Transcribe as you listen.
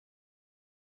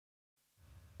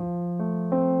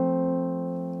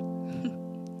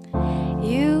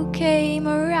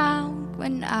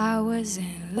when I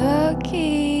wasn't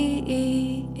looking,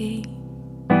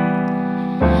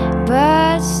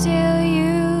 but still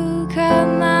you caught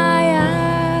my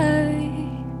eye.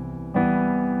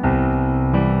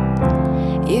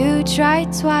 You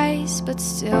tried twice, but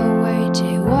still were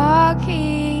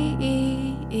jaywalking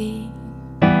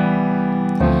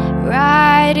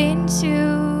right into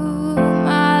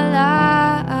my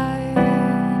life.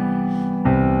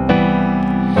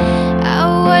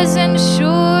 I wasn't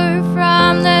sure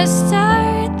from the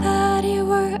start that you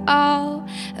were all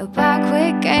about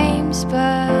quick games,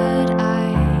 but I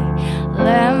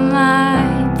let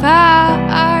my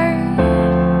power.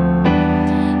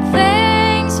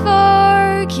 Thanks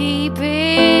for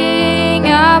keeping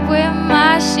up with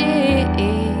my shit.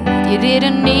 You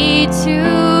didn't need to,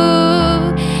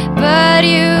 but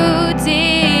you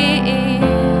did.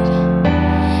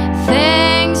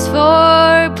 Thanks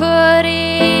for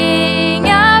putting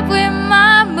up with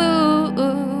my mood.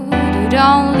 You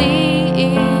don't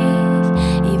leave,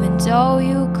 even though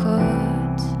you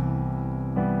could.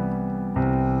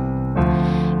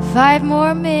 5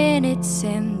 more minutes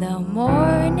in the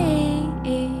morning.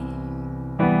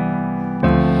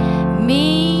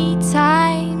 Me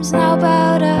time's now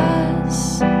about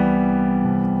us.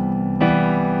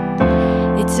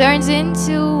 It turns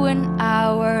into an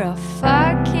hour of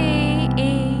fucking,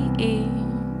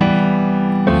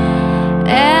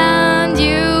 and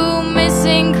you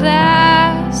missing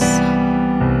class.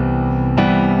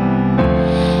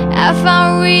 I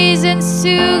found reasons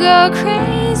to go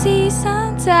crazy sometime.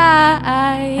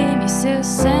 You still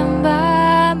stand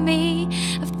by me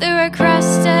after I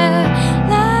crossed the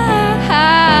line.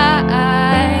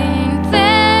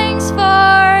 Thanks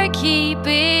for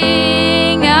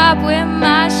keeping up with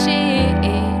my shit.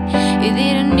 You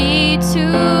didn't need to,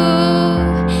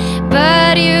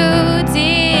 but you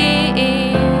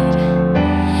did.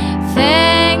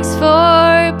 Thanks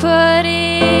for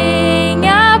putting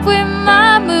up with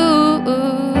my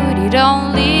mood. You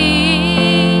don't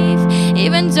leave,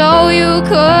 even though you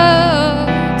could.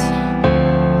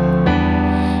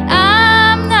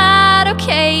 I'm not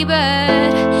okay,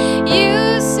 but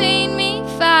you seen me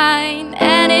fine,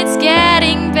 and it's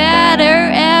getting better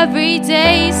every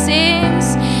day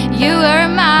since you were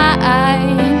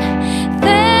mine.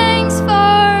 Thanks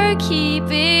for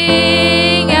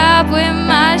keeping up with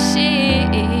my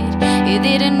shit. You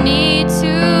didn't need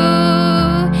to,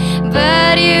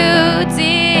 but you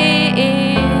did.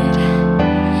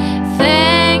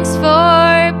 Thanks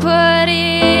for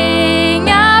putting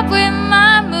up with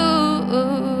my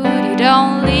mood. You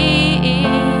don't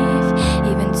leave,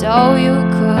 even though you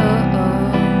could.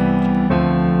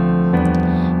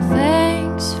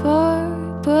 Thanks for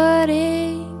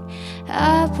putting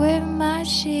up with my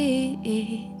shit.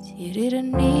 You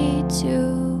didn't need to,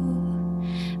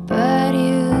 but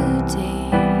you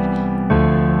did.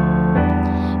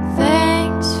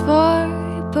 Thanks for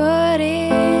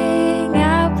putting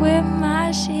up with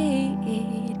my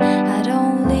shit. I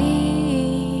don't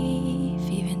leave,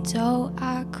 even though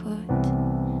I could.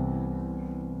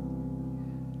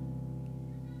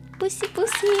 Pussy,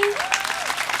 pussy.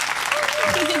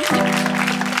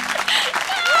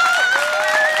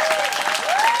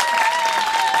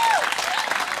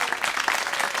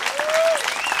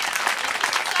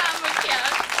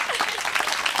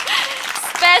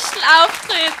 Special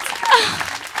Auftritt.